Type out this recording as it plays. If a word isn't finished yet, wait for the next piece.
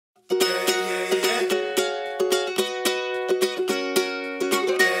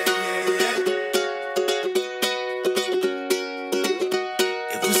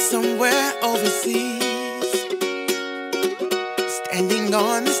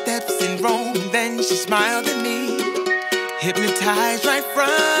steps in Rome, and then she smiled at me. Hypnotized right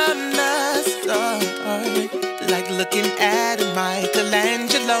from the start, like looking at a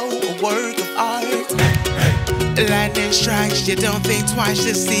Michelangelo, a work of art. Lightning strikes, you don't think twice,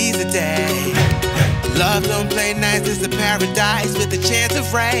 just seize the day. Love don't play nice, it's a paradise with a chance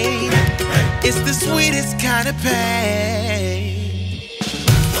of rain. It's the sweetest kind of pain.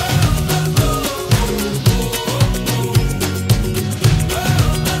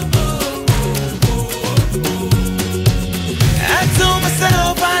 I told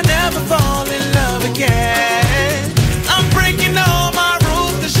myself I'd never fall in love again. I'm breaking all my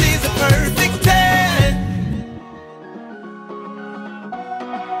rules 'cause she's a perfect 10.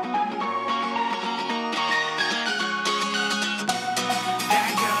 That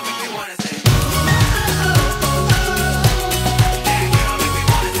girl make me wanna say, that girl make me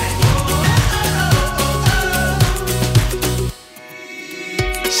wanna say,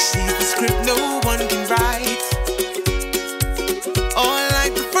 she's the script no one can write. Or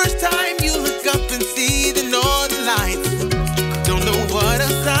like the first time you look up and see the northern lights. Don't know what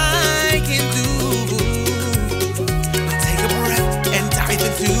else I can do. Take a breath and dive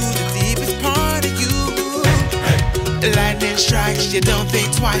into the deepest part of you. Lightning strikes, you don't think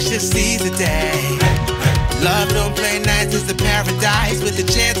twice, just seize the day. Love don't play nice, it's a paradise with a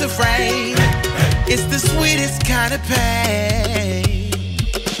chance of rain. It's the sweetest kind of pain.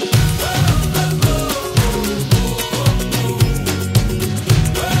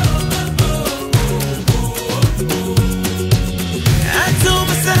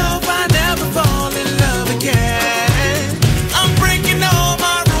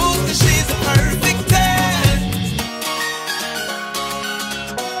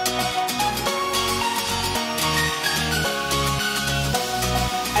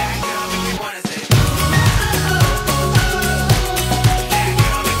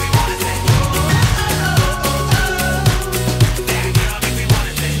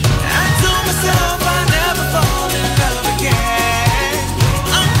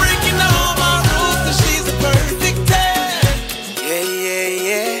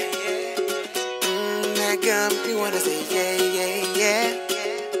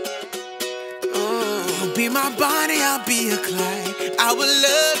 Be my Bonnie, I'll be a Clyde. I will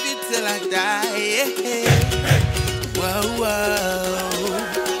love you till I die. Whoa, whoa.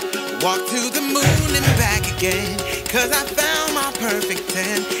 Walk to the moon and back again, 'cause I found my perfect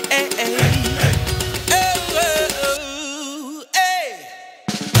 10. Hey, hey. Oh, oh, oh, hey.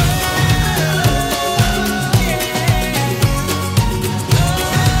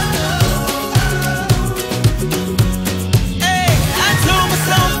 Hey, I told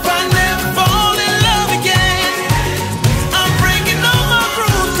myself I'd never fall in love again. I'm breaking all my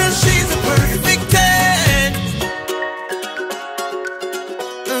rules 'cause she's a perfect 10.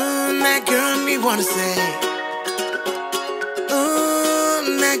 That girl me wanna say,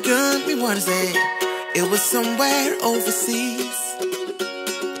 that girl me wanna say, it was somewhere overseas,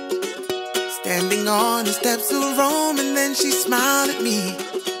 standing on the steps of Rome, and then she smiled at me.